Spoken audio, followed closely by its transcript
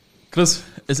Chris,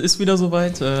 es ist wieder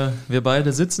soweit. Wir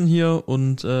beide sitzen hier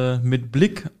und mit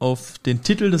Blick auf den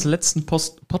Titel des letzten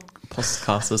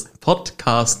Podcastes,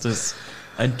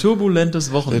 ein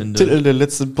turbulentes Wochenende. Der Titel der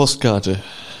letzten Postkarte.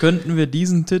 Könnten wir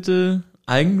diesen Titel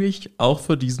eigentlich auch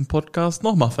für diesen Podcast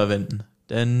nochmal verwenden.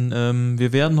 Denn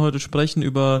wir werden heute sprechen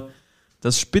über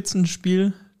das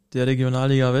Spitzenspiel der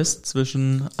Regionalliga West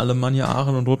zwischen Alemannia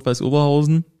Aachen und Rot-Weiß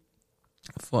Oberhausen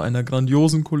vor einer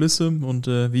grandiosen Kulisse und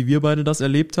wie wir beide das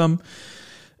erlebt haben.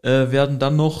 Werden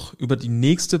dann noch über die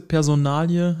nächste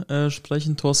Personalie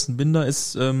sprechen. Thorsten Binder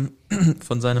ist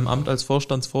von seinem Amt als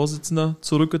Vorstandsvorsitzender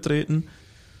zurückgetreten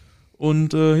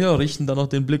und richten dann noch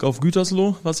den Blick auf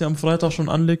Gütersloh, was ja am Freitag schon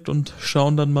anliegt, und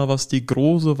schauen dann mal, was die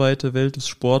große, weite Welt des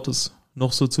Sportes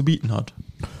noch so zu bieten hat.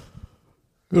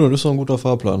 Ja, das ist doch ein guter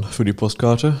Fahrplan für die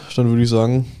Postkarte. Dann würde ich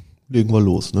sagen, legen wir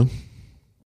los, ne?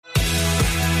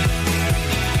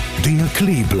 Der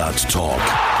Kleeblatt-Talk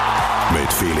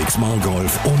mit Felix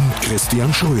Margolf und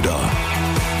Christian Schröder.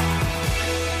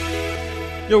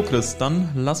 Jo Chris, dann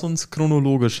lass uns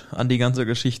chronologisch an die ganze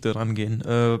Geschichte rangehen.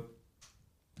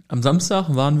 Am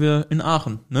Samstag waren wir in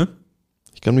Aachen, ne?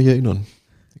 Ich kann mich erinnern.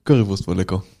 Die Currywurst war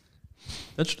lecker.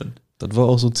 Das stimmt. Das war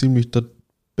auch so ziemlich das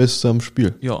Beste am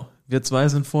Spiel. Ja, wir zwei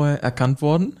sind vorher erkannt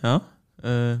worden, ja.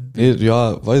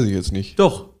 Ja, weiß ich jetzt nicht.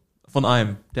 Doch, von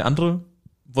einem. Der andere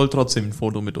wollte trotzdem ein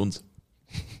Foto mit uns.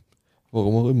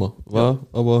 Warum auch immer. War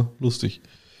aber lustig.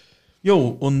 Jo,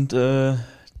 und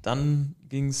dann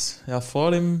ging's ja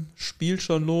vor dem Spiel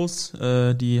schon los.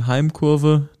 Die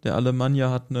Heimkurve der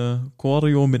Alemannia hat eine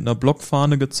Choreo mit einer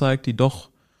Blockfahne gezeigt, die doch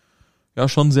ja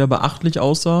schon sehr beachtlich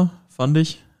aussah, fand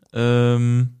ich.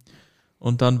 Und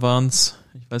dann waren's,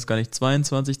 ich weiß gar nicht,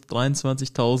 22.000,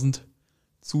 23.000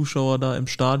 Zuschauer da im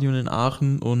Stadion in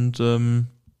Aachen und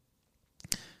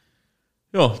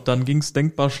dann ging's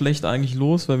denkbar schlecht eigentlich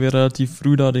los, weil wir relativ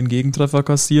früh da den Gegentreffer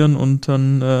kassieren und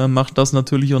dann macht das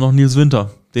natürlich auch noch Nils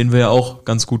Winter, den wir ja auch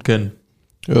ganz gut kennen.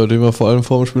 Ja, den wir vor allem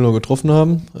vor dem Spiel noch getroffen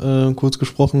haben, kurz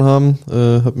gesprochen haben.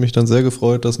 Hab mich dann sehr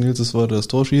gefreut, dass Nils es war, der das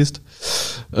Tor schießt.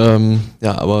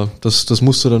 Aber das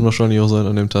musste dann wahrscheinlich auch sein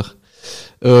an dem Tag.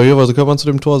 Was kann man zu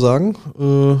dem Tor sagen?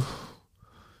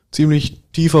 Ziemlich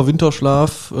tiefer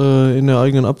Winterschlaf in der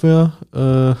eigenen Abwehr.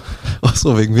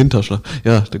 Wegen Winterschlaf.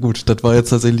 Ja, gut, das war jetzt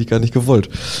tatsächlich gar nicht gewollt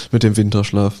mit dem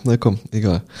Winterschlaf. Na komm,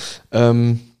 egal. Ich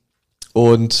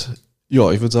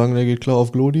würde sagen, der geht klar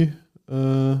auf Glodi.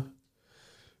 Der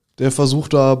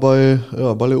versucht da bei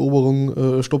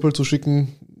Balleroberung Stoppel zu schicken,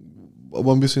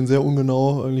 aber ein bisschen sehr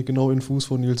ungenau, eigentlich genau in den Fuß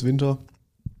von Nils Winter,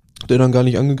 der dann gar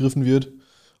nicht angegriffen wird,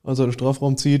 als er den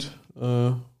Strafraum zieht.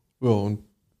 Und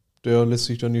der lässt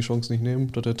sich dann die Chance nicht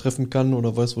nehmen, dass er treffen kann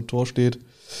oder weiß, wo Tor steht.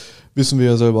 Wissen wir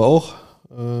ja selber auch.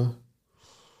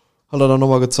 Hat er dann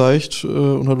nochmal gezeigt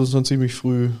und hat uns dann ziemlich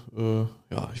früh,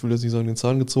 ich will jetzt nicht sagen den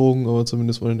Zahn gezogen, aber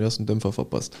zumindest mal den ersten Dämpfer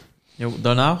verpasst. Ja,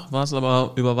 danach war es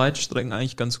aber über weite Strecken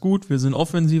eigentlich ganz gut. Wir sind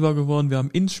offensiver geworden, wir haben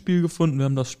ins Spiel gefunden, wir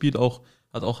haben das Spiel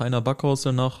hat auch Heiner Backhaus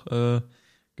danach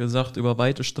gesagt, über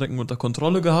weite Strecken unter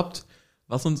Kontrolle gehabt.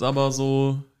 Was uns aber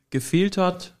so gefehlt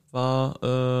hat,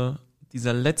 war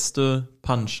dieser letzte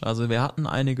Punch. Also wir hatten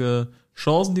einige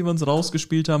Chancen, die wir uns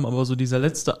rausgespielt haben, aber so dieser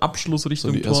letzte Abschluss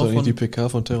Richtung Tor. Hast du eigentlich die PK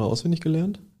von Terra auswendig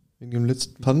gelernt? Wegen dem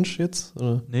letzten Punch jetzt?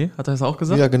 Oder? Nee, hat er das auch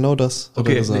gesagt? Ja, genau das hat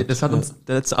er gesagt. Nee, das hat uns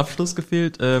der letzte Abschluss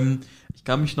gefehlt. Ich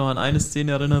kann mich noch an eine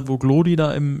Szene erinnern, wo Glodi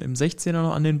da im 16er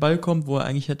noch an den Ball kommt, wo er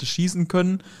eigentlich hätte schießen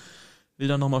können. Will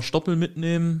dann nochmal Stoppel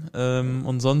mitnehmen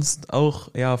und sonst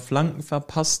auch Flanken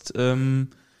verpasst.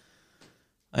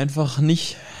 Einfach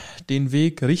nicht den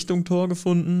Weg Richtung Tor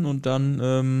gefunden und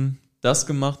dann das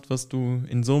gemacht, was du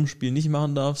in so einem Spiel nicht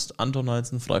machen darfst. Anton hat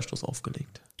jetzt einen Freistoß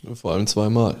aufgelegt. Vor allem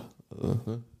zweimal.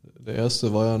 Der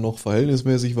erste war ja noch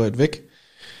verhältnismäßig weit weg.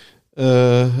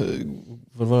 Was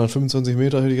waren das, 25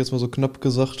 Meter, hätte ich jetzt mal so knapp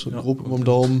gesagt, grob über dem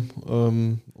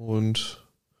Daumen.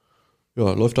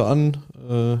 Läuft da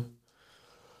an.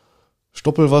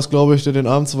 Stoppel war es, glaube ich, der den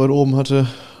Arm zu weit oben hatte.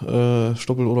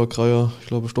 Stoppel oder Kreier, ich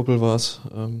glaube Stoppel war es.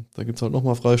 Da gibt's halt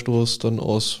nochmal Freistoß, dann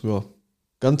aus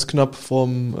ganz knapp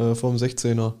vom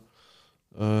 16er,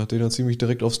 den er ziemlich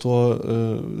direkt aufs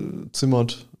Tor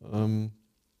zimmert.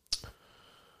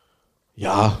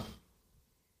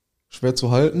 Schwer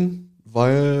zu halten,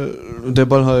 weil der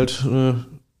Ball halt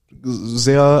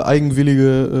sehr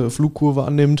eigenwillige Flugkurve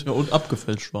annimmt. Ja, und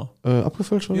abgefälscht war.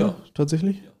 Abgefälscht war? Ja.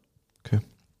 Tatsächlich? Ja. Okay.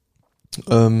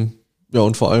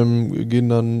 Und vor allem gehen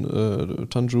dann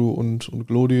Tanju und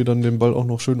Glodi dann den Ball auch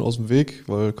noch schön aus dem Weg,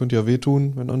 weil könnte ja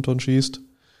wehtun, wenn Anton schießt.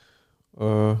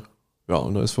 Und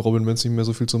da ist für Robin Menz nicht mehr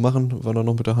so viel zu machen, war da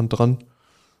noch mit der Hand dran.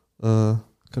 Kann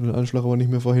den Einschlag aber nicht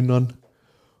mehr verhindern.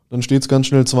 Dann steht es ganz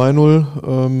schnell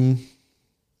 2-0.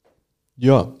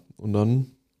 Und dann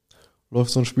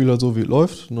läuft so ein Spiel halt so, wie es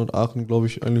läuft. Und hat Aachen, glaube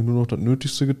ich, eigentlich nur noch das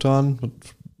Nötigste getan. Hat ein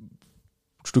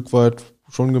Stück weit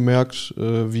schon gemerkt,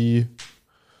 wie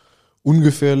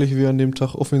ungefährlich wir an dem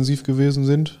Tag offensiv gewesen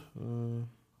sind.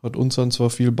 Hat uns dann zwar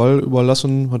viel Ball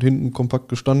überlassen, hat hinten kompakt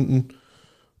gestanden,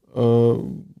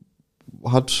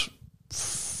 hat,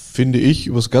 finde ich,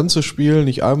 über das ganze Spiel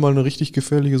nicht einmal eine richtig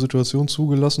gefährliche Situation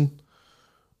zugelassen.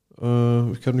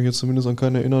 Ich kann mich jetzt zumindest an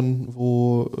keinen erinnern,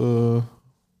 wo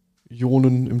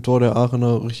Jonen im Tor der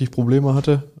Aachener richtig Probleme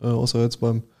hatte, außer jetzt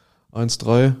beim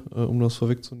 1-3, um das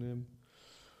vorwegzunehmen.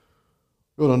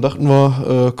 Ja, dann dachten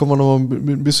wir, kommen wir nochmal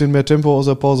mit ein bisschen mehr Tempo aus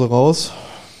der Pause raus.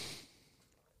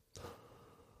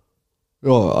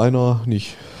 Ja, einer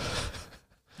nicht.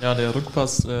 Ja, der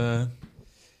Rückpass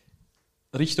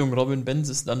Richtung Robin Benz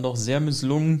ist dann doch sehr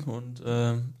misslungen und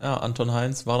Anton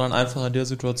Heinz war dann einfach in der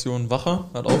Situation wacher,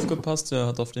 hat aufgepasst, er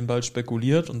hat auf den Ball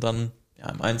spekuliert und dann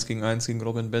im 1 gegen 1 gegen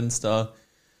Robin Benz, da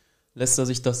lässt er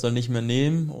sich das dann nicht mehr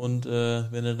nehmen und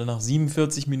wenn du dann nach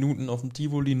 47 Minuten auf dem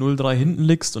Tivoli 0-3 hinten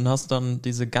liegst und hast dann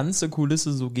diese ganze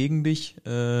Kulisse so gegen dich,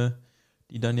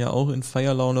 die dann ja auch in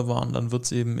Feierlaune waren, dann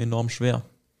wird's eben enorm schwer.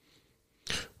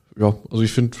 Ja, also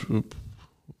ich finde,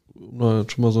 um da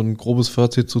jetzt schon mal so ein grobes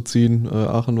Fazit zu ziehen,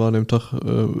 Aachen war an dem Tag,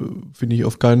 finde ich,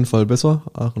 auf keinen Fall besser.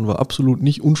 Aachen war absolut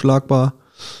nicht unschlagbar,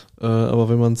 aber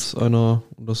wenn man es und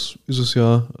das ist es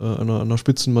ja, einer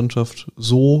Spitzenmannschaft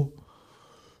so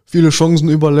viele Chancen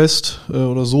überlässt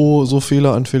oder so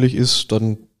fehleranfällig ist,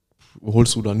 dann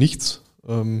holst du da nichts.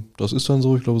 Das ist dann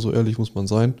so, ich glaube, so ehrlich muss man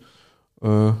sein.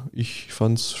 Ich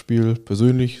fand's Spiel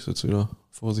persönlich, ist jetzt wieder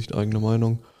Vorsicht, eigene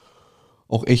Meinung,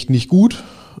 auch echt nicht gut.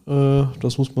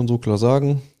 Das muss man so klar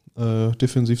sagen.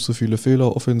 Defensiv zu viele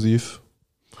Fehler, offensiv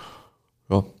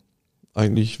ja,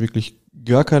 eigentlich wirklich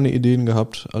gar keine Ideen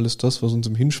gehabt. Alles das, was uns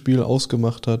im Hinspiel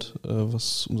ausgemacht hat,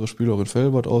 was unser Spiel auch in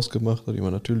Velbert ausgemacht hat. Ich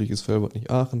meine, natürlich ist Velbert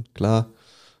nicht Aachen, klar.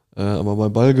 Aber bei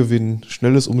Ballgewinn,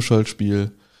 schnelles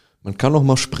Umschaltspiel, man kann auch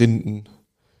mal sprinten.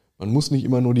 Man muss nicht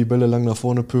immer nur die Bälle lang nach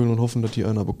vorne pölen und hoffen, dass die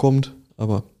einer bekommt.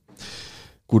 Aber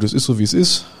gut, es ist so, wie es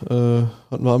ist.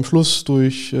 Hatten wir am Schluss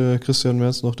durch Christian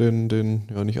Merz noch den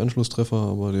nicht Anschlusstreffer,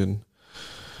 aber den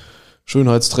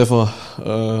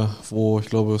Schönheitstreffer, wo ich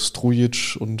glaube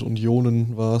Strujic und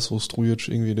Jonen war es, wo Strujic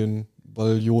irgendwie den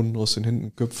Ball Jonen aus den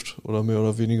Händen köpft oder mehr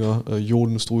oder weniger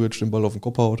Jonen Strujic den Ball auf den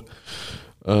Kopf haut.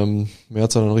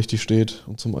 Merz dann richtig steht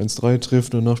und zum 1-3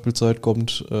 trifft, eine Nachspielzeit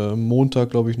kommt.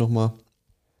 Montag, glaube ich, nochmal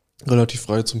relativ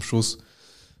frei zum Schuss.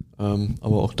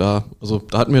 Aber auch da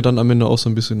hat mir dann am Ende auch so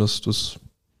ein bisschen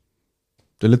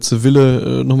der letzte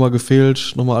Wille nochmal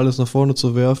gefehlt, nochmal alles nach vorne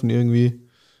zu werfen irgendwie.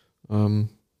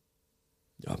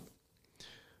 Ja.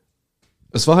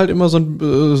 Es war halt immer es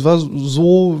war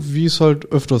so, wie es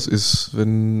halt öfters ist,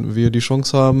 wenn wir die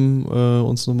Chance haben,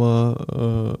 uns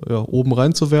nochmal oben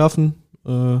reinzuwerfen,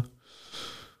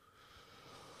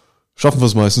 schaffen wir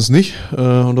es meistens nicht.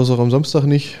 Und das auch am Samstag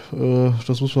nicht.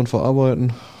 Das muss man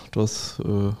verarbeiten. Das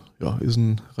ist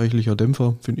ein reichlicher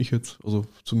Dämpfer, finde ich jetzt. Also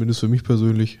zumindest für mich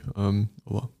persönlich.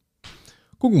 Aber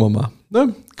gucken wir mal.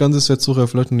 Ne? Ganz ist jetzt so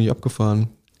vielleicht noch nicht abgefahren.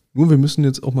 Nur wir müssen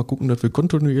jetzt auch mal gucken, dass wir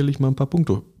kontinuierlich mal ein paar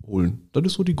Punkte holen. Das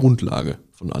ist so die Grundlage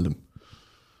von allem.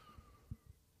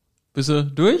 Bist du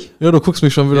durch? Ja, du guckst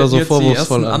mich schon wieder so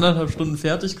vorwurfsvoll an. Die ersten 1,5 Stunden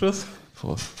fertig, Chris.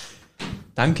 Boah.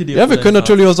 Danke dir. Ja, wir können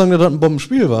natürlich auch sagen, dass das ein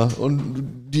Bombenspiel war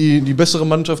und die bessere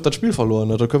Mannschaft das Spiel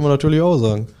verloren hat. Das können wir natürlich auch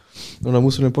sagen. Und dann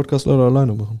musst du den Podcast leider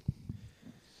alleine machen.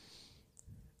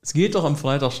 Es geht doch am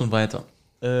Freitag schon weiter.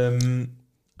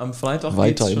 Am Freitag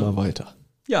weiter, geht's schon, immer weiter.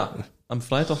 Ja, am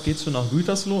Freitag geht's schon nach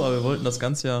Gütersloh, aber wir wollten das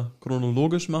Ganze ja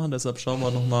chronologisch machen, deshalb schauen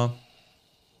wir nochmal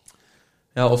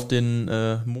auf den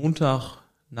Dienstag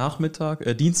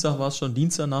war es schon,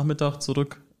 Dienstagnachmittag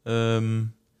zurück.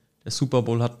 Der Super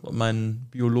Bowl hat meinen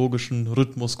biologischen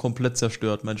Rhythmus komplett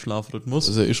zerstört, meinen Schlafrhythmus.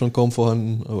 Das ist ja schon kaum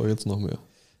vorhanden, aber jetzt noch mehr.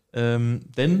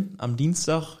 Denn am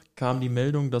Dienstag kam die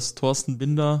Meldung, dass Thorsten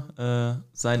Binder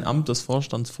sein Amt des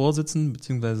Vorstandsvorsitzenden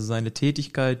bzw. seine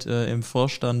Tätigkeit im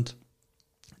Vorstand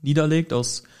niederlegt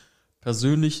aus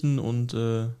persönlichen und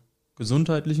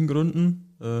gesundheitlichen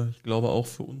Gründen. Ich glaube auch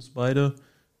für uns beide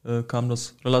kam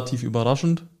das relativ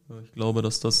überraschend. Ich glaube,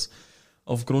 dass das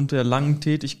aufgrund der langen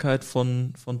Tätigkeit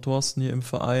von Thorsten hier im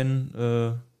Verein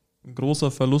ein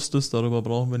großer Verlust ist. Darüber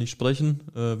brauchen wir nicht sprechen.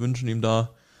 Wünschen ihm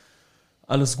da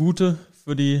alles Gute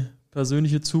für die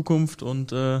persönliche Zukunft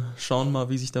und schauen mal,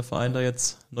 wie sich der Verein da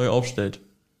jetzt neu aufstellt.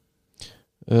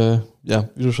 Wie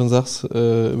du schon sagst,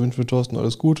 wünschen wir Thorsten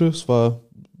alles Gute. Es war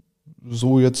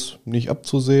so jetzt nicht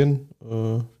abzusehen,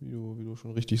 wie du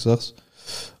schon richtig sagst.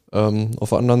 Auf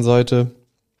der anderen Seite,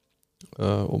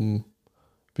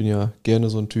 bin ja gerne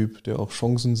so ein Typ, der auch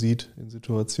Chancen sieht in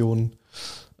Situationen.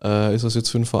 ist das jetzt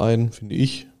für einen Verein, finde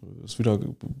ich, ist wieder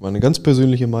meine ganz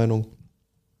persönliche Meinung,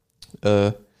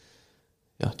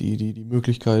 die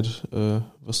Möglichkeit,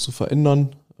 was zu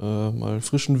verändern, mal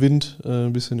frischen Wind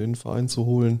ein bisschen in den Verein zu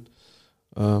holen,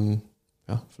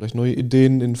 vielleicht neue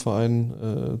Ideen in den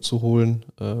Verein zu holen,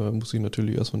 muss ich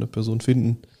natürlich erstmal eine Person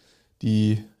finden,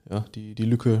 die die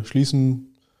Lücke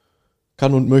schließen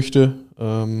kann und möchte.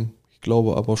 Ich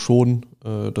glaube aber schon,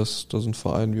 dass ein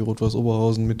Verein wie Rot-Weiß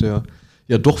Oberhausen mit der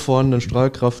doch vorhandenen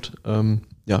Strahlkraft in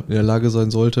der Lage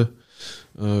sein sollte,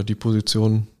 die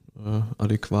Position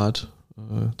adäquat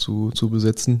zu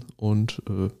besetzen. Und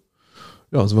sind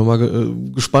wir mal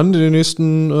gespannt in den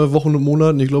nächsten Wochen und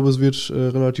Monaten. Ich glaube, es wird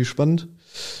relativ spannend.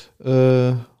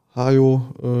 Hajo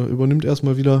übernimmt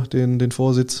erstmal wieder den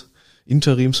Vorsitz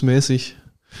interimsmäßig.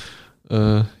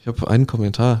 Ich habe einen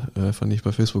Kommentar, fand ich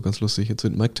bei Facebook ganz lustig. Jetzt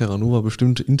wird Mike Terranova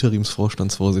bestimmt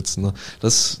Interimsvorstandsvorsitzender.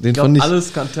 Alles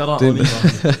kann Terra auch nicht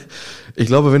machen. Ich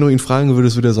glaube, wenn du ihn fragen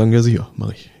würdest, würde er sagen, ja sicher,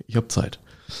 mache ich. Ich habe Zeit.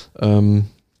 Nein,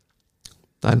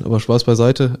 aber Spaß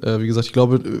beiseite. Wie gesagt, ich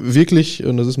glaube wirklich,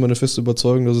 und das ist meine feste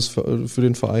Überzeugung, dass es für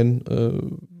den Verein eine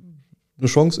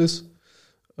Chance ist,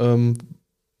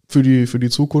 für die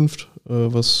Zukunft,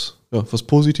 was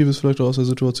Positives vielleicht auch aus der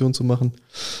Situation zu machen.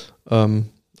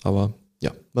 Aber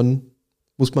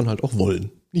muss man halt auch wollen,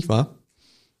 nicht wahr?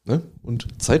 Ne? Und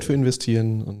Zeit für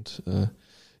investieren und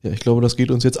ich glaube, das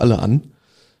geht uns jetzt alle an.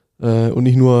 Und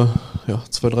nicht nur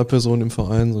 2, 3 Personen im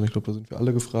Verein, sondern ich glaube, da sind wir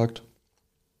alle gefragt.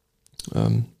 Ich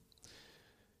bin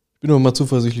aber mal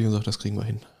zuversichtlich und sage, das kriegen wir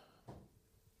hin.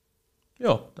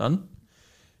 Ja, dann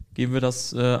gehen wir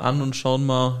das an und schauen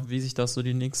mal, wie sich das so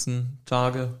die nächsten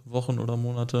Tage, Wochen oder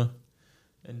Monate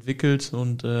entwickelt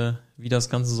und wie das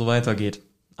Ganze so weitergeht.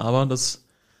 Aber das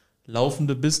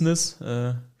laufende Business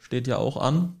steht ja auch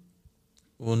an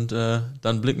und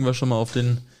dann blicken wir schon mal auf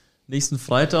den nächsten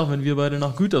Freitag, wenn wir beide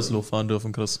nach Gütersloh fahren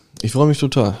dürfen, Chris. Ich freue mich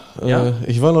total. Ja?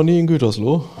 Ich war noch nie in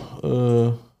Gütersloh.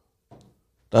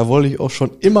 Da wollte ich auch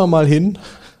schon immer mal hin.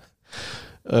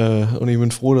 Und ich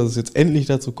bin froh, dass es jetzt endlich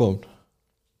dazu kommt.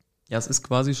 Ja, es ist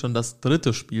quasi schon das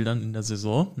 3. Spiel dann in der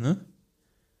Saison, ne?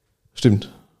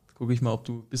 Stimmt. Guck ich mal,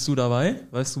 bist du dabei?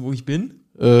 Weißt du, wo ich bin?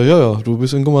 Du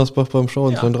bist in Gummersbach beim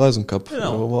Schauern-Reisen-Cup,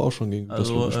 genau. wo wir auch schon gegen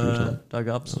Gütersloh gespielt haben. Da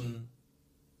gab es ein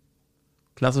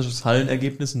klassisches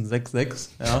Hallenergebnis, ein 6-6.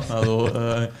 Ja, also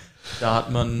da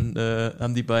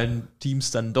haben die beiden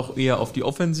Teams dann doch eher auf die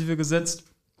Offensive gesetzt.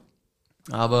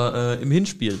 Aber im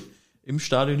Hinspiel, im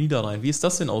Stadion Niederrhein, wie ist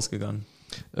das denn ausgegangen?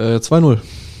 2-0.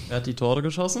 Wer hat die Tore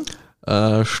geschossen?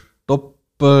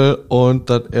 Stoppel und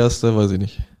das erste, weiß ich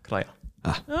nicht. Kreier.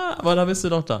 Ja, aber da bist du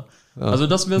doch da. Ja, also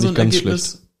das wäre so ein ganz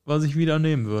Ergebnis, schlecht. was ich wieder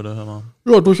nehmen würde, hör mal.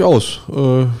 Ja, durchaus. Ich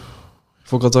wollte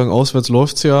gerade sagen, auswärts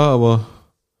läuft's ja, aber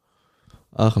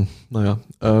Aachen, naja.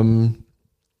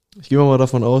 Ich gehe mal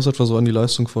davon aus, dass wir so an die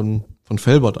Leistung von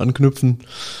Velbert anknüpfen,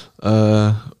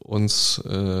 uns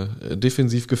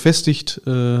defensiv gefestigt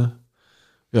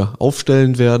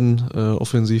aufstellen werden,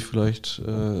 offensiv vielleicht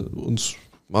uns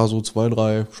mal so 2,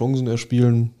 3 Chancen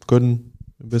erspielen können,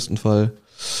 im besten Fall.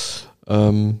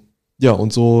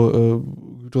 Und so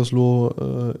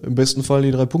Gütersloh im besten Fall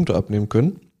die 3 Punkte abnehmen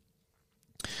können.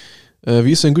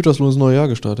 Wie ist denn Gütersloh ins neue Jahr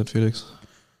gestartet, Felix?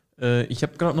 Ich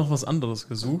habe gerade noch was anderes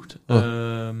gesucht.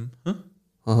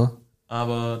 Aha.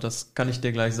 Aber das kann ich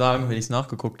dir gleich sagen, wenn ich es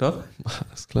nachgeguckt habe.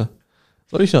 Alles klar.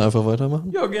 Soll ich da einfach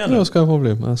weitermachen? Ja, gerne. Ja, ist kein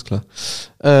Problem, alles klar.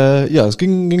 Es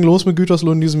ging los mit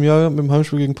Gütersloh in diesem Jahr mit dem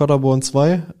Heimspiel gegen Paderborn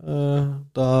 2.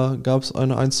 Da gab es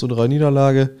eine 1:3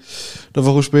 Niederlage. Eine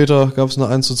Woche später gab es eine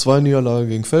 1:2 Niederlage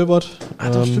gegen Velbert.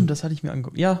 Doch, stimmt, das hatte ich mir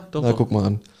angeguckt. Ja, doch. Na, guck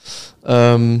mal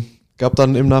an. Gab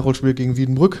dann im Nachholspiel gegen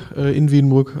Wiedenbrück, in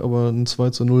Wiedenbrück, aber einen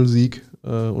 2:0 Sieg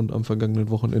und am vergangenen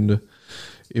Wochenende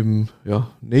im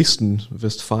nächsten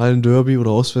Westfalen-Derby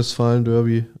oder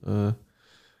Ostwestfalen-Derby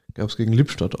gab es gegen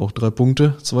Lippstadt auch 3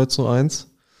 Punkte, 2:1.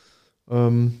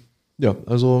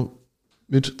 Also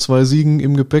mit 2 Siegen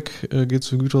im Gepäck geht's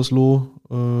für Gütersloh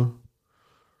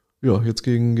jetzt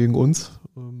gegen uns.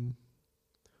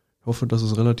 Ich hoffe, dass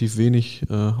es relativ wenig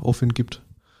Aufwind gibt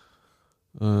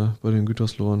bei den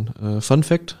Güterslohern. Fun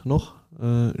Fact noch,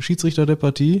 Schiedsrichter der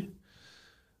Partie,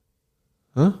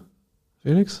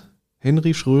 Felix?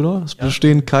 Henry Schröder. Es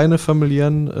bestehen keine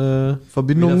familiären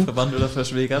Verbindungen. Weder verwandt oder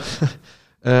verschwägert.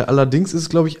 Allerdings ist es,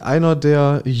 glaube ich, einer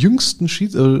der jüngsten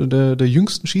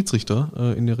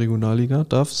Schiedsrichter in der Regionalliga.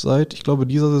 Darf seit, ich glaube,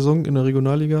 dieser Saison in der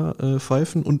Regionalliga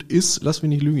pfeifen und ist, lass mich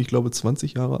nicht lügen, ich glaube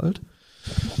 20 Jahre alt.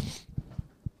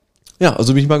 Ja,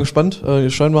 also bin ich mal gespannt.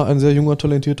 Scheinbar ein sehr junger,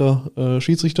 talentierter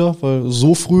Schiedsrichter, weil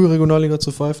so früh Regionalliga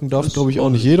zu pfeifen darf, glaube ich,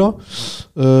 auch nicht jeder.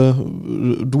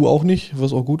 Du auch nicht,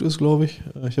 was auch gut ist, glaube ich.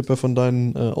 Ich habe ja von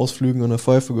deinen Ausflügen an der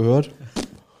Pfeife gehört.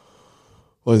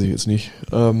 Weiß ich jetzt nicht.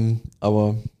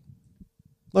 Aber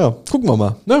naja, gucken wir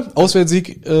mal. Ne?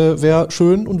 Auswärtssieg wäre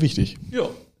schön und wichtig. Ja.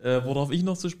 Worauf ich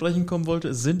noch zu sprechen kommen wollte,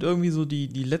 es sind irgendwie so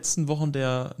die letzten Wochen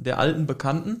der alten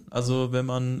Bekannten. Also wenn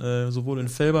man sowohl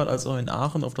in Velbert als auch in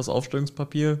Aachen auf das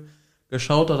Aufstellungspapier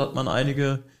geschaut hat, hat man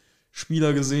einige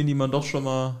Spieler gesehen, die man doch schon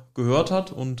mal gehört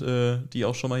hat und die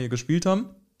auch schon mal hier gespielt haben.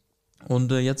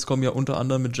 Und jetzt kommen ja unter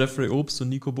anderem mit Jeffrey Obst und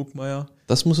Nico Buckmeier.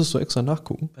 Das musstest du extra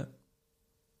nachgucken.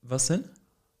 Was denn?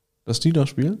 Dass die da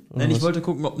spielen? Nein, ich wollte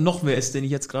gucken, ob noch wer ist, den ich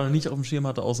jetzt gerade nicht auf dem Schirm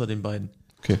hatte, außer den beiden.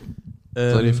 Okay,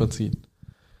 sei dir verziehen.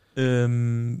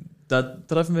 Da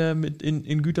treffen wir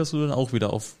in Gütersloh dann auch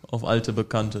wieder auf alte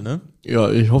Bekannte, ne?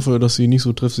 Ja, ich hoffe, dass sie nicht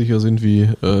so treffsicher sind wie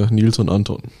Nils und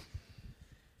Anton.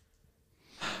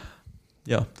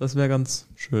 Ja, das wäre ganz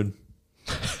schön.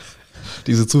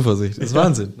 Diese Zuversicht, ist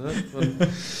Wahnsinn. Ne?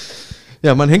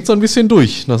 Ja, man hängt so ein bisschen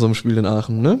durch nach so einem Spiel in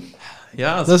Aachen, ne?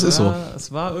 Ja,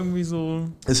 es war irgendwie so.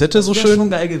 Es hätte so schön schon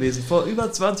geil gewesen. Vor über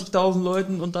 20.000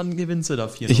 Leuten und dann gewinnst du da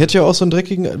 4. Ich hätte ja auch so ein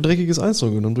dreckiges 1-0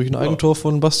 genommen durch ein Eigentor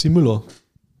von Basti Müller.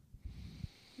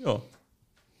 Ja,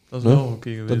 das wäre auch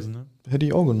okay gewesen. Ne? Hätte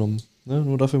ich auch genommen. Ne?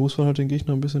 Nur dafür muss man halt den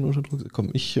Gegner ein bisschen unter Druck. Komm,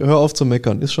 ich höre auf zu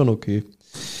meckern. Ist schon okay.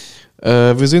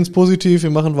 Wir sehen es positiv, wir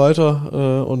machen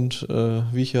weiter und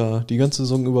wie ich ja die ganze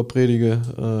Saison über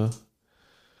predige,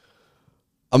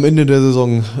 am Ende der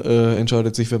Saison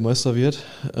entscheidet sich, wer Meister wird.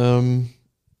 Und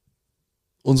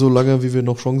solange wie wir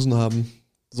noch Chancen haben,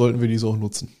 sollten wir diese auch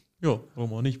nutzen. Ja,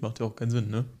 warum auch nicht? Macht ja auch keinen Sinn,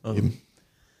 ne? Also, eben.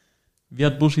 Wie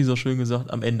hat Buschi so schön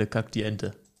gesagt, am Ende kackt die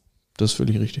Ente. Das ist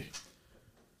völlig richtig.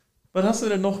 Was hast du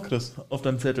denn noch, Chris, auf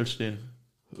deinem Zettel stehen?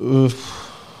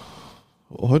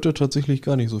 Heute tatsächlich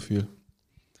gar nicht so viel.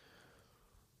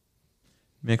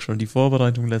 Merk schon, die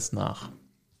Vorbereitung lässt nach.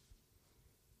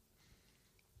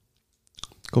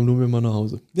 Komm du mir mal nach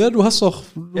Hause. Ja, du bist doch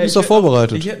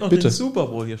vorbereitet. Ich hätte noch Bitte. Den Super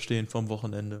Bowl hier stehen vom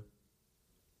Wochenende.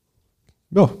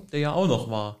 Ja. Der ja auch noch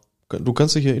war. Du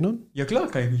kannst dich erinnern? Ja klar,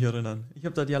 kann ich mich erinnern. Ich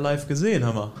habe das ja live gesehen,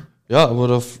 Hammer. Ja, aber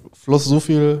da floss so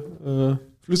viel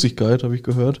Flüssigkeit, habe ich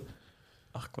gehört.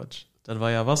 Ach Quatsch, das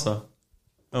war ja Wasser.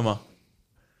 Hör mal.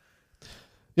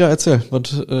 Ja, erzähl,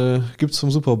 was gibt's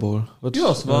zum Super Bowl?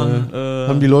 Es waren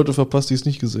haben die Leute verpasst, die es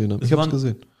nicht gesehen haben. Ich habe es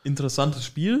gesehen. Interessantes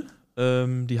Spiel.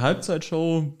 Die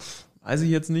Halbzeitshow, weiß ich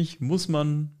jetzt nicht, muss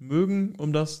man mögen,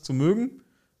 um das zu mögen.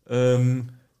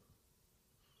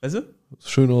 Weißt du?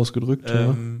 Schön ausgedrückt,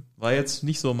 ja. War jetzt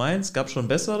nicht so meins, gab schon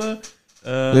bessere.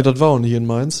 Nee, das war auch nicht in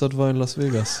Mainz, das war in Las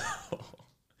Vegas.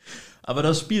 Aber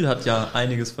das Spiel hat ja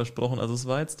einiges versprochen. Also es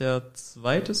war jetzt der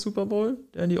zweite Super Bowl,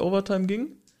 der in die Overtime ging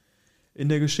in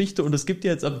der Geschichte. Und es gibt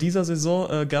jetzt ab dieser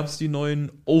Saison, gab es die neuen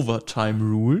Overtime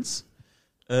Rules,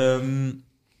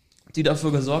 die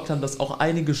dafür gesorgt haben, dass auch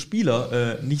einige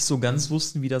Spieler nicht so ganz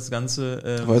wussten, wie das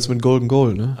Ganze war jetzt mit Golden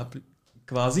Goal, ne?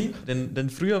 Quasi, denn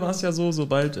früher war es ja so,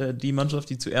 sobald die Mannschaft,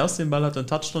 die zuerst den Ball hatte, einen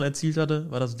Touchdown erzielt hatte,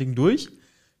 war das Ding durch.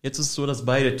 Jetzt ist es so, dass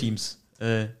beide Teams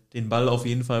den Ball auf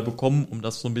jeden Fall bekommen, um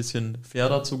das so ein bisschen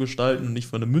fairer zu gestalten und nicht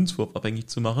von einem Münzwurf abhängig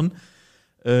zu machen.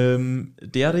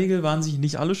 Der Regel waren sich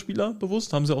nicht alle Spieler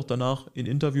bewusst, haben sie auch danach in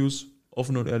Interviews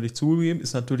offen und ehrlich zugegeben.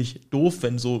 Ist natürlich doof,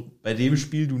 wenn so bei dem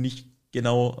Spiel du nicht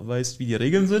genau weißt, wie die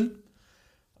Regeln sind,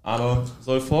 aber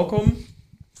soll vorkommen.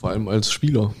 Vor allem als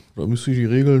Spieler. Da müsste ich die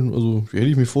Regeln, also die hätte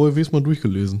ich mir vorher mal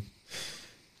durchgelesen.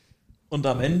 Und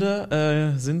am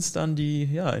Ende sind es dann die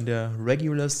in der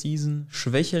Regular Season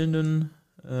schwächelnden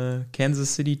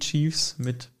Kansas City Chiefs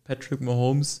mit Patrick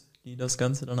Mahomes, die das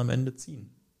Ganze dann am Ende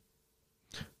ziehen.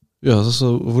 Ja, das hast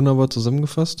du wunderbar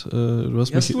zusammengefasst. Du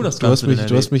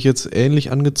hast mich jetzt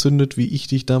ähnlich angezündet, wie ich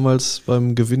dich damals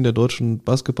beim Gewinn der deutschen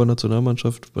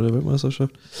Basketballnationalmannschaft bei der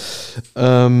Weltmeisterschaft.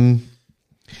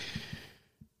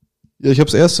 Ja, ich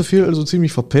habe das erste Viertel also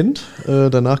ziemlich verpennt.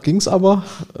 Danach ging's aber.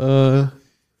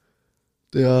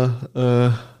 Wie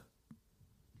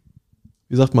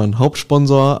sagt man,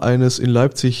 Hauptsponsor eines in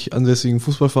Leipzig ansässigen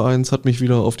Fußballvereins hat mich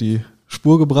wieder auf die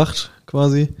Spur gebracht,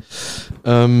 quasi.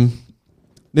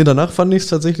 Danach fand ich es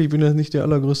tatsächlich, ich bin ja nicht der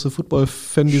allergrößte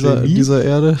Football-Fan dieser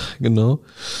Erde. Genau.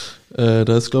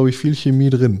 Da ist, glaube ich, viel Chemie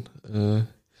drin.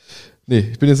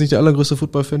 Ich bin jetzt nicht der allergrößte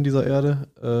Football-Fan dieser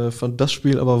Erde. Fand das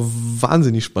Spiel aber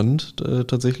wahnsinnig spannend,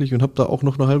 tatsächlich, und habe da auch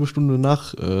noch eine halbe Stunde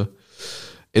nach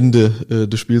Ende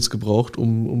des Spiels gebraucht,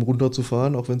 um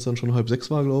runterzufahren, auch wenn es dann schon 5:30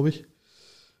 war, glaube ich.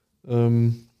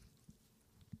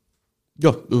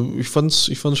 Ja, ich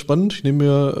fand's spannend. Ich nehme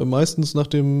mir meistens nach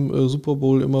dem Super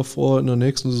Bowl immer vor, in der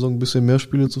nächsten Saison ein bisschen mehr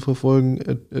Spiele zu verfolgen.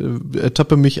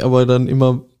 Ertappe mich aber dann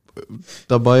immer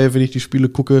dabei, wenn ich die Spiele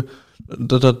gucke,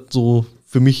 dass das so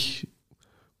für mich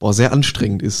sehr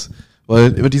anstrengend ist.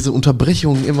 Weil immer diese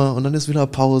Unterbrechungen immer und dann ist wieder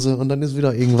Pause und dann ist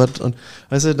wieder irgendwas. Und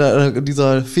weißt du,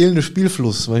 dieser fehlende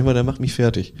Spielfluss, manchmal, der macht mich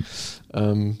fertig.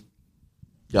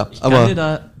 Ja, Ich aber kann dir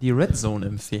da die Red Zone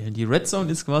empfehlen. Die Red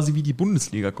Zone ist quasi wie die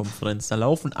Bundesliga-Konferenz. Da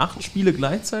laufen 8 Spiele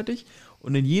gleichzeitig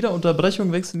und in jeder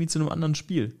Unterbrechung wechseln die zu einem anderen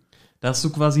Spiel. Da hast du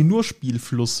quasi nur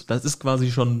Spielfluss. Das ist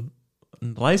quasi schon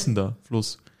ein reißender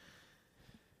Fluss.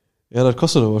 ja, das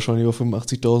kostet aber wahrscheinlich über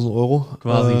 85.000 Euro.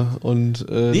 Quasi. Und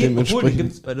Obwohl, den dementsprechend.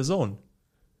 gibt's bei der Zone.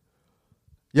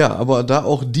 Ja, aber da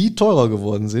auch die teurer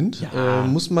geworden sind, Ja.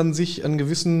 muss man sich an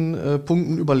gewissen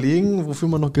Punkten überlegen, wofür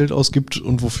man noch Geld ausgibt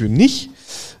und wofür nicht.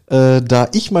 Da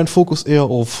ich meinen Fokus eher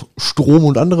auf Strom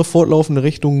und andere fortlaufende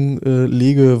Rechnungen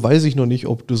lege, weiß ich noch nicht,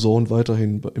 ob The Zone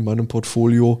weiterhin in meinem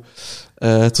Portfolio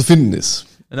zu finden ist.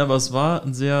 Ja, aber es war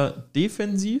ein sehr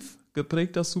defensiv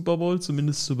geprägter Super Bowl,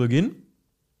 zumindest zu Beginn.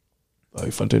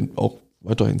 Ich fand den auch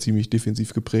weiterhin ziemlich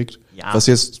defensiv geprägt, Ja. was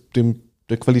jetzt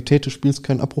der Qualität des Spiels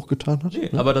keinen Abbruch getan hat. Nee,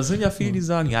 ne? aber da sind ja viele, die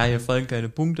sagen, ja, hier fallen keine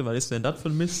Punkte, was ist denn das für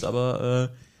ein Mist? Aber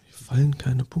Hier fallen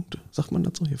keine Punkte. Sagt man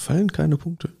dazu? Hier fallen keine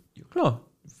Punkte. ja klar,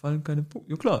 fallen keine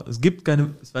Punkte. Ja klar, es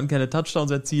werden keine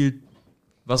Touchdowns erzielt,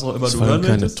 was auch immer Es du fallen hören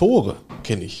keine möchtest. Tore,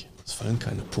 kenne ich. Es fallen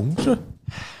keine Punkte.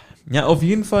 Ja, auf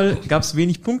jeden Fall gab es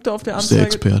wenig Punkte auf der Das ist der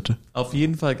Anzeige. Experte. Auf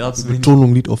jeden Fall gab es Die wenig.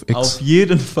 Betonung liegt auf Ex. Auf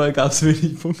jeden Fall gab es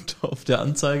wenig Punkte auf der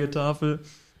Anzeigetafel.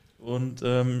 Und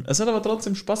es hat aber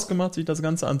trotzdem Spaß gemacht, sich das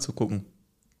Ganze anzugucken.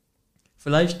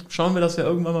 Vielleicht schauen wir das ja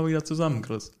irgendwann mal wieder zusammen,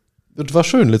 Chris. Das war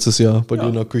schön letztes Jahr bei Ja. dir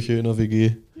in der Küche, in der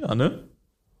WG. Ja, ne?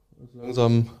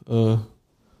 Langsam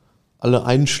alle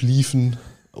einschliefen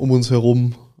um uns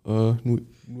herum.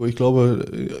 Nur ich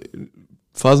glaube,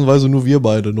 phasenweise nur wir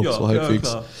beide noch so halbwegs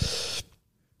klar.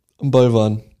 am Ball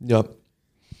waren. Ja.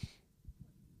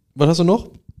 Was hast du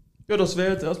noch? Ja, das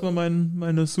wäre jetzt erstmal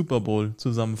meine Super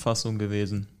Bowl-Zusammenfassung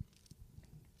gewesen.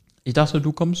 Ich dachte,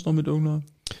 du kommst noch mit irgendeiner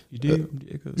Idee um die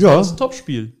Ecke. Es ja. war das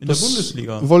Topspiel in Das der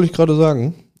Bundesliga. wollte ich gerade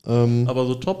sagen. Aber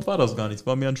so top war das gar nicht. Es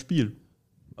war mehr ein Spiel.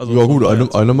 Also Ja gut,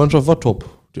 eine Mannschaft war top.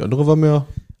 Die andere war mehr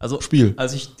Spiel.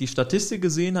 Als ich die Statistik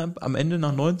gesehen habe, am Ende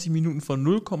nach 90 Minuten von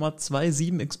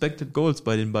 0,27 Expected Goals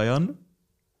bei den Bayern.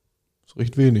 ist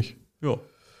recht wenig. Ja,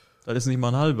 das ist nicht mal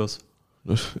ein halbes.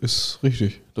 Das ist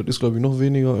richtig. Das ist, glaube ich, noch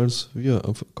weniger als wir.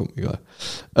 Komm, egal.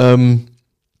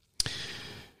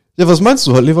 Ja, was meinst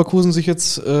du? Hat Leverkusen sich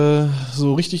jetzt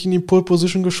so richtig in die Pole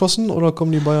Position geschossen oder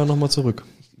kommen die Bayern nochmal zurück?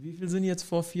 Wie viel sind jetzt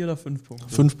vor? 4 oder 5 Punkte?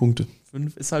 5 Punkte.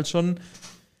 5 ist halt schon,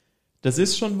 das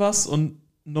ist schon was und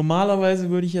normalerweise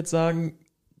würde ich jetzt sagen,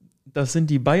 das sind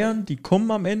die Bayern, die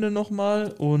kommen am Ende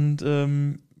nochmal und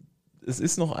es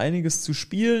ist noch einiges zu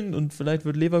spielen und vielleicht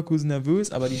wird Leverkusen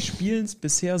nervös, aber die spielen es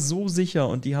bisher so sicher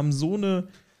und die haben so eine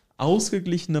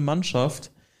ausgeglichene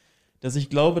Mannschaft, dass ich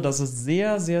glaube, dass es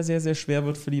sehr, sehr, sehr, sehr schwer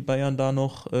wird für die Bayern da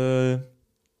noch mal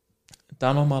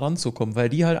ranzukommen, weil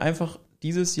die halt einfach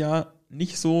dieses Jahr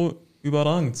nicht so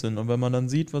überragend sind. Und wenn man dann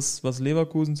sieht, was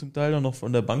Leverkusen zum Teil dann noch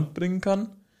von der Bank bringen kann,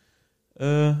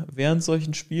 während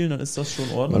solchen Spielen, dann ist das schon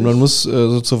ordentlich. Man muss,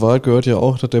 so zur Wahrheit gehört ja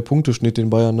auch, dass der Punkteschnitt, den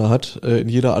Bayern da hat, in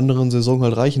jeder anderen Saison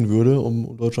halt reichen würde,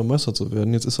 um deutscher Meister zu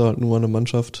werden. Jetzt ist er halt nur eine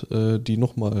Mannschaft, die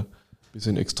nochmal ein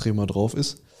bisschen extremer drauf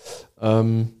ist.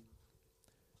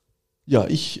 Ja,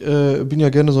 ich bin ja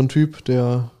gerne so ein Typ,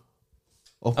 der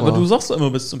auch Aber mal du sagst doch immer,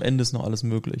 bis zum Ende ist noch alles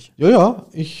möglich. Ja,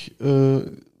 ich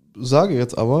sage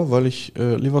jetzt aber, weil ich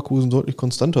Leverkusen deutlich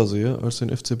konstanter sehe als den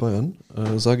FC Bayern,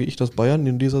 sage ich, dass Bayern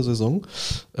in dieser Saison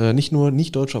nicht nur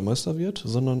nicht deutscher Meister wird,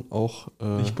 sondern auch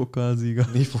Nicht Pokalsieger.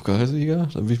 nicht Pokalsieger,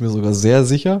 da bin ich mir sogar sehr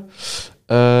sicher.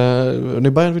 Und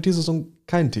der Bayern wird diese Saison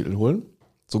keinen Titel holen,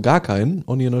 so gar keinen,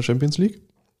 auch nie in der Champions League.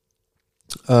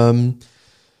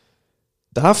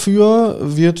 Dafür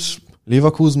wird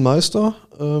Leverkusen Meister.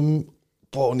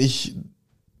 Und ich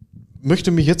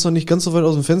möchte mich jetzt noch nicht ganz so weit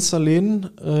aus dem Fenster lehnen.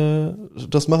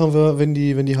 Das machen wir, wenn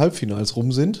die Halbfinals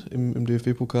rum sind im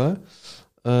DFB-Pokal.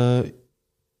 Ich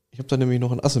habe da nämlich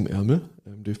noch ein Ass im Ärmel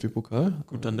im DFB-Pokal.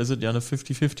 Gut, dann ist es ja eine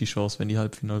 50-50 Chance, wenn die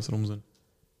Halbfinals rum sind.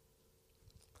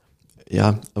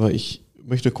 Ja, aber ich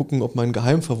möchte gucken, ob mein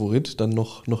Geheimfavorit dann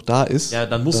noch da ist. Ja,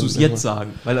 dann musst du es Dann- jetzt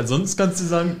sagen. Weil ansonsten kannst du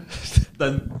sagen,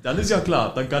 dann ist ja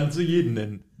klar, dann kannst du jeden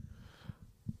nennen.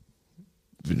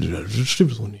 Das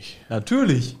stimmt so nicht.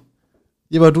 Natürlich.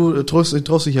 Ja, aber du traust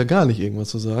dich ja gar nicht, irgendwas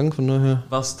zu sagen, von daher.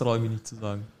 Was traue ich mich nicht zu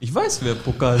sagen? Ich weiß, wer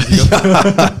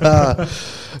Pokalsieger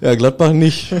Ja, Gladbach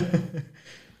nicht.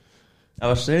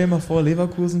 Aber stell dir mal vor,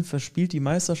 Leverkusen verspielt die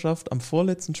Meisterschaft am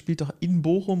vorletzten Spieltag in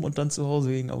Bochum und dann zu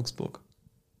Hause gegen Augsburg.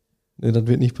 Nee, das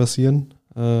wird nicht passieren.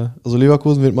 Also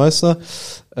Leverkusen wird Meister.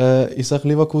 Ich sage,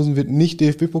 Leverkusen wird nicht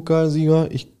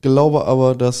DFB-Pokalsieger. Ich glaube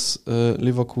aber, dass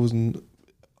Leverkusen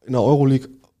in der Euroleague,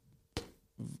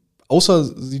 außer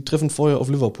sie treffen vorher auf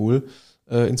Liverpool,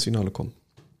 ins Finale kommen.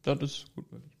 Das ist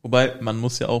gut möglich. Wobei, man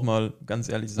muss ja auch mal ganz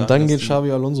ehrlich sagen. Und dann geht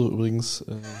Xabi Alonso übrigens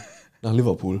nach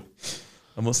Liverpool.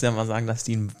 Man muss ja mal sagen, dass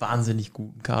die einen wahnsinnig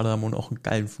guten Kader haben und auch einen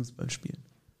geilen Fußball spielen.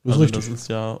 Das ist richtig. Das ist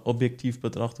ja objektiv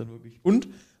betrachtet wirklich. Und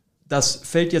das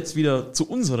fällt jetzt wieder zu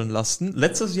unseren Lasten.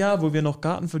 Letztes Jahr, wo wir noch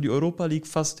Karten für die Europa League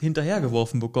fast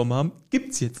hinterhergeworfen bekommen haben,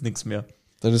 gibt's jetzt nichts mehr.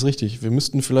 Das ist richtig. Wir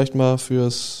müssten vielleicht mal für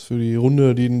die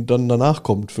Runde, die dann danach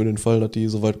kommt, für den Fall, dass die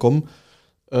so weit kommen,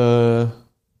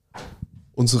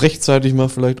 uns rechtzeitig mal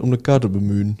vielleicht um eine Karte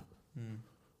bemühen.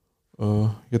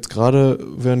 Jetzt gerade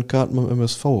wären Karten beim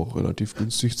MSV auch relativ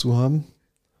günstig zu haben.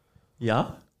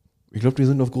 Ja? Ich glaube, die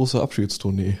sind auf großer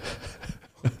Abschiedstournee.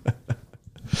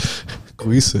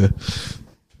 Grüße.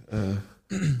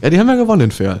 Ja, die haben ja gewonnen,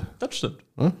 in Ferl. Das stimmt.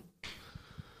 Ja?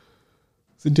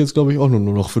 Sind jetzt, glaube ich, auch nur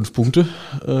noch 5 Punkte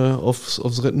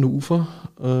aufs rettende Ufer.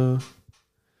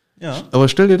 Ja. Aber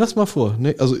stell dir das mal vor.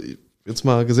 Ne? Also jetzt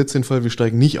mal gesetzt den Fall, wir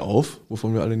steigen nicht auf,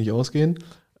 wovon wir alle nicht ausgehen.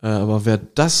 Aber wäre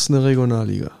das eine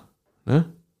Regionalliga? Ne?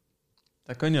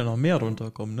 Da können ja noch mehr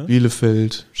runterkommen, ne?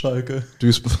 Bielefeld, Schalke,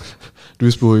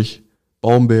 Duisburg,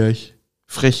 Baumberg,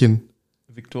 Frechen.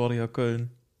 Viktoria Köln.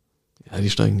 Ja,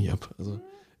 die steigen nicht ab. Also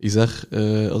ich sag,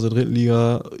 aus der dritten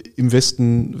Liga im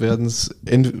Westen werden es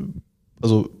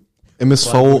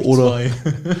MSV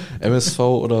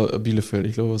oder Bielefeld.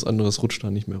 Ich glaube, was anderes rutscht da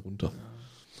nicht mehr runter.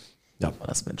 Ja. Aber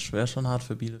das wäre schon hart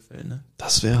für Bielefeld, ne?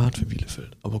 Das wäre hart für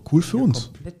Bielefeld. Aber cool für uns.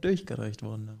 Komplett durchgereicht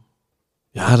worden. Ne?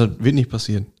 Ja, das wird nicht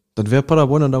passieren. Dann wäre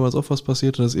Paderborn dann damals auch was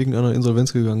passiert, dann ist irgendeiner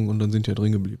Insolvenz gegangen und dann sind die ja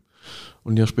drin geblieben.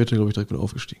 Und ein Jahr später, glaube ich, direkt wieder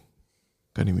aufgestiegen.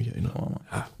 Kann ich mich erinnern. Oh,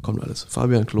 ja, kommt alles.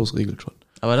 Fabian Klos regelt schon.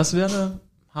 Aber das wäre eine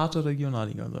harte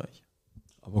Regionalliga, sag ich.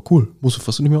 Aber cool, musst du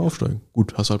fast nicht mehr aufsteigen.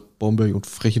 Gut, hast halt Baumberg und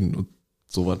Frechen und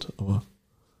sowas, aber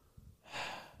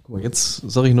guck mal, jetzt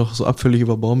sage ich noch so abfällig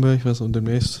über Baumberg, weißt du, und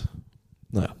demnächst,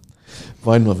 naja,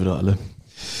 weinen wir wieder alle.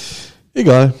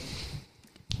 Egal.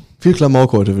 Viel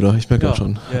Klamauk heute wieder, ich merke das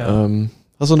schon. Ja.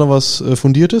 Hast du noch was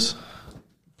Fundiertes?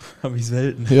 Hab ich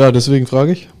selten. Ja, deswegen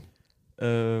frage ich.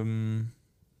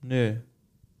 Nee.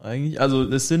 Eigentlich, also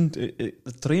das sind,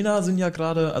 Trainer sind ja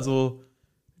gerade, also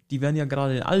die werden ja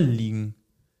gerade in allen Ligen.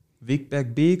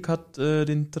 Wegberg Beek hat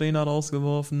den Trainer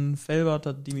rausgeworfen, Felbert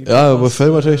hat die. Ja, aber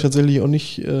Felbert hätte ich tatsächlich auch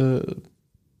nicht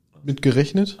mit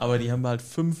gerechnet. Aber die haben halt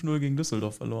 5-0 gegen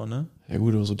Düsseldorf verloren, ne? Ja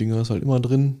gut, aber so Dinge ist halt immer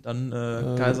drin. Dann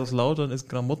Kaiserslautern ist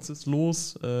Gramotzes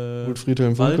los.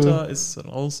 Walter ist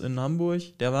raus in Hamburg.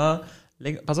 Der war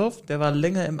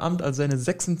länger im Amt als seine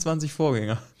 26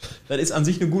 Vorgänger. Das ist an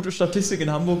sich eine gute Statistik. In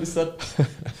Hamburg ist das...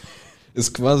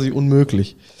 ist quasi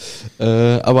unmöglich.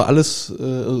 Aber alles,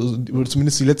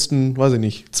 zumindest die letzten, weiß ich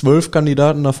nicht, 12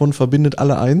 Kandidaten davon verbindet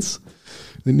alle eins,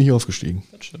 sind nicht aufgestiegen.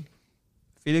 Das stimmt.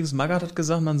 Felix Magath hat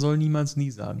gesagt, man soll niemals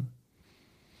nie sagen.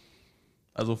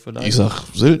 Also vielleicht... Ich sag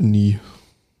selten nie.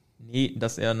 Nee,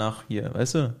 dass er nach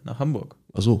Hamburg.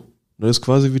 Ach so. Das ist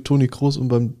quasi wie Toni Kroos und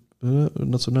beim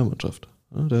Nationalmannschaft.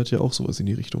 Ja, der hat ja auch sowas in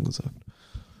die Richtung gesagt.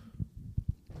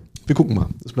 Wir gucken mal.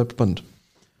 Es bleibt spannend.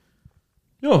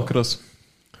 Ja, krass.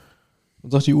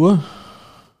 Was sagt die Uhr?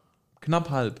 Knapp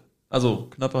halb. Also,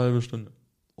 knappe halbe Stunde.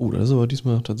 Oh, das ist aber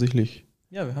diesmal tatsächlich...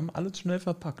 Ja, wir haben alles schnell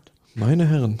verpackt. Meine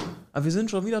Herren. Aber wir sind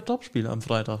schon wieder Topspieler am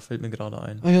Freitag, fällt mir gerade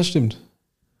ein. Ah ja, stimmt.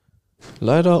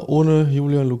 Leider ohne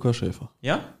Julian Lukas Schäfer.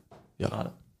 Ja? Ja.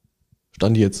 Schade.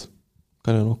 Stand jetzt.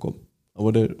 Kann ja noch kommen.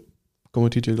 Aber der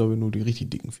kommentiert ja, glaube ich, nur die richtig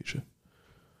dicken Fische.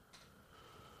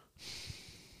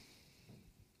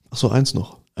 Achso, eins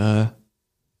noch. Was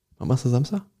machst du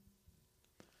Samstag?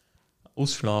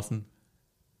 Ausschlafen.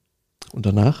 Und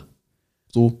danach?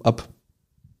 So ab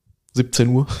 17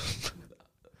 Uhr?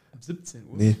 Ab 17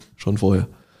 Uhr? Nee, schon vorher.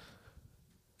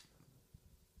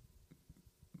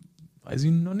 Weiß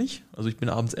ich noch nicht. Also ich bin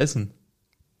abends essen.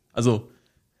 Also.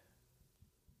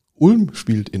 Ulm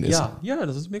spielt in Essen. Ja,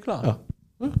 das ist mir klar.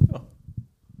 Ja.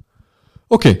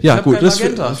 Okay, ja, gut. Das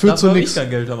führt zu nichts. Ich kein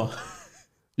Geld machen.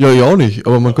 Ja, ich auch nicht.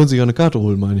 Aber man könnte sich ja eine Karte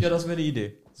holen, meine ich. Ja, das wäre eine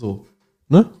Idee. So.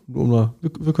 Ne?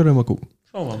 Wir können ja mal gucken.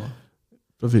 Schauen wir mal.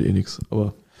 Da wird eh nichts.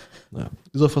 Aber, naja.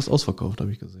 Ist auch fast ausverkauft,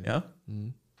 habe ich gesehen. Ja?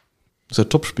 Mhm. Das ist ja ein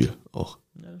Topspiel auch.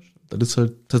 Ja, das stimmt. Das ist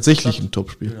halt tatsächlich ein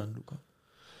Topspiel.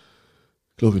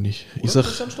 Glaube ich nicht. Ich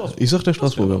sag, der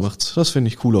Straßburger macht's. Das fände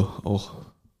ich cooler auch.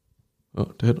 Ja,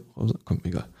 der hätte. Kommt,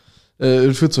 egal.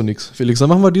 Führt zu nichts. Felix, dann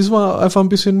machen wir diesmal einfach ein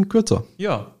bisschen kürzer.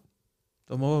 Ja.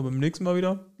 Dann machen wir beim nächsten Mal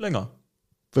wieder länger.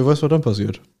 wer weiß, was dann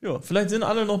passiert. Ja, vielleicht sind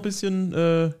alle noch ein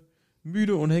bisschen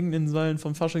müde und hängen in den Seilen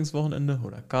vom Faschingswochenende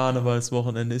oder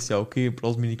Karnevalswochenende. Ist ja okay,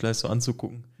 brauchst mich nicht gleich so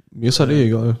anzugucken. Mir ist halt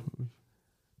egal.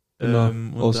 Und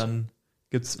dann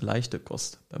gibt's leichte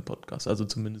Kost beim Podcast, also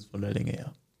zumindest von der Länge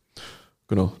her.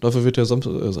 Genau, dafür wird der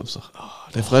Samstag.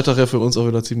 Der Freitag ja für uns auch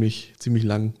wieder ziemlich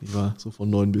lang. Ich war so von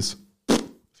 9 bis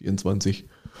 24.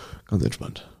 Ganz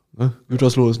entspannt. Ne?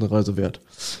 Gütersloh ist eine Reise wert.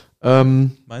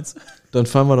 Meinst du? Dann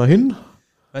fahren wir dahin.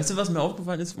 Weißt du, was mir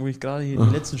aufgefallen ist, wo ich gerade hier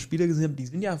die letzten Spiele gesehen habe, die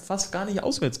sind ja fast gar nicht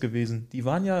auswärts gewesen. Die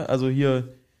waren ja, also hier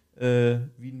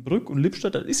Wiedenbrück und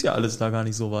Lippstadt, das ist ja alles da gar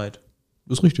nicht so weit.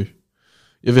 Das ist richtig.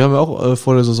 Ja, wir haben ja auch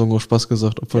vor der Saison auch Spaß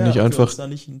gesagt, ob wir nicht einfach da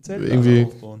nicht ein Zeltlager irgendwie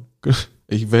aufbauen.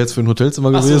 Ich wäre jetzt für ein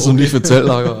Hotelzimmer gewesen und nicht für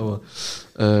Zeltlager, aber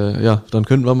dann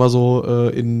könnten wir mal so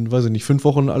in, 5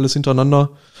 Wochen alles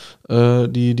hintereinander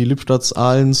die Lippstadts,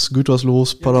 Ahlens,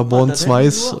 Güterslohs, Paderborn,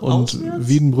 Zweis und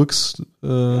Wiedenbrücks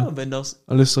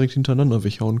alles direkt hintereinander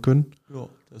weghauen können. Ja,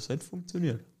 das hätte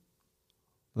funktioniert.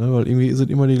 Ja, weil irgendwie ist es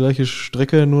immer die gleiche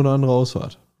Strecke, nur eine andere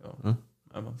Ausfahrt. Ja.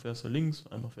 Einmal fährst du links,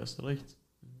 einmal fährst du rechts.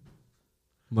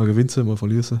 Mal gewinnst du, mal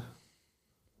verlierst du.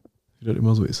 Wie das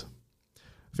immer so ist.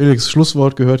 Felix,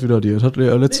 Schlusswort gehört wieder dir. Das hat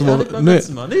ja letzte Woche. Das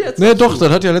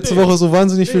hat ja letzte Woche so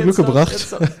wahnsinnig viel Glück gebracht.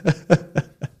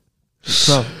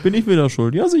 Klar, bin ich wieder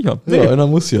schuld? Ja, sicher. Ja, einer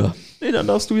muss ja. Nee, dann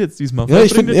darfst du jetzt diesmal. Ja,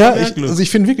 ich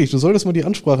finde wirklich, du solltest mal die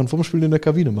Ansprachen vom Spiel in der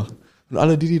Kabine machen. Und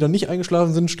alle, die dann nicht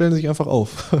eingeschlafen sind, stellen sich einfach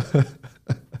auf.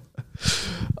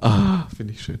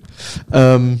 Finde ich schön.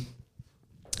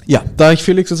 Da ich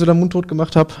Felix jetzt wieder mundtot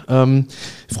gemacht habe,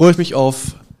 freue ich mich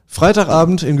auf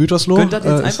Freitagabend in Gütersloh. Könnt ihr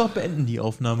jetzt einfach beenden, die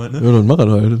Aufnahme, ne? Ja, dann mach das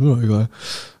halt, ist mir doch egal.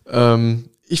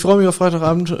 Ich freue mich auf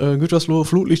Freitagabend, Gütersloh,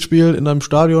 Flutlichtspiel in einem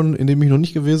Stadion, in dem ich noch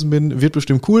nicht gewesen bin, wird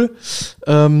bestimmt cool.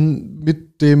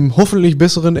 Mit dem hoffentlich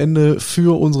besseren Ende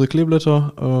für unsere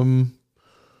Kleeblätter. Und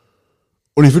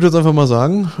ich würde jetzt einfach mal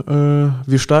sagen,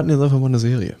 wir starten jetzt einfach mal eine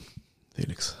Serie,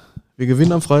 Felix. Wir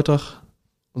gewinnen am Freitag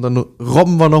und dann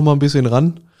robben wir noch mal ein bisschen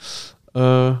ran.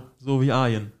 So wie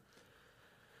Arjen.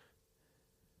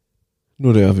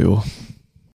 Nur der RWO.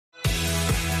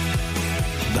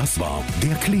 Das war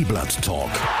der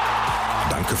Kleeblatt-Talk.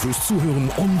 Danke fürs Zuhören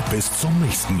und bis zum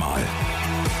nächsten Mal.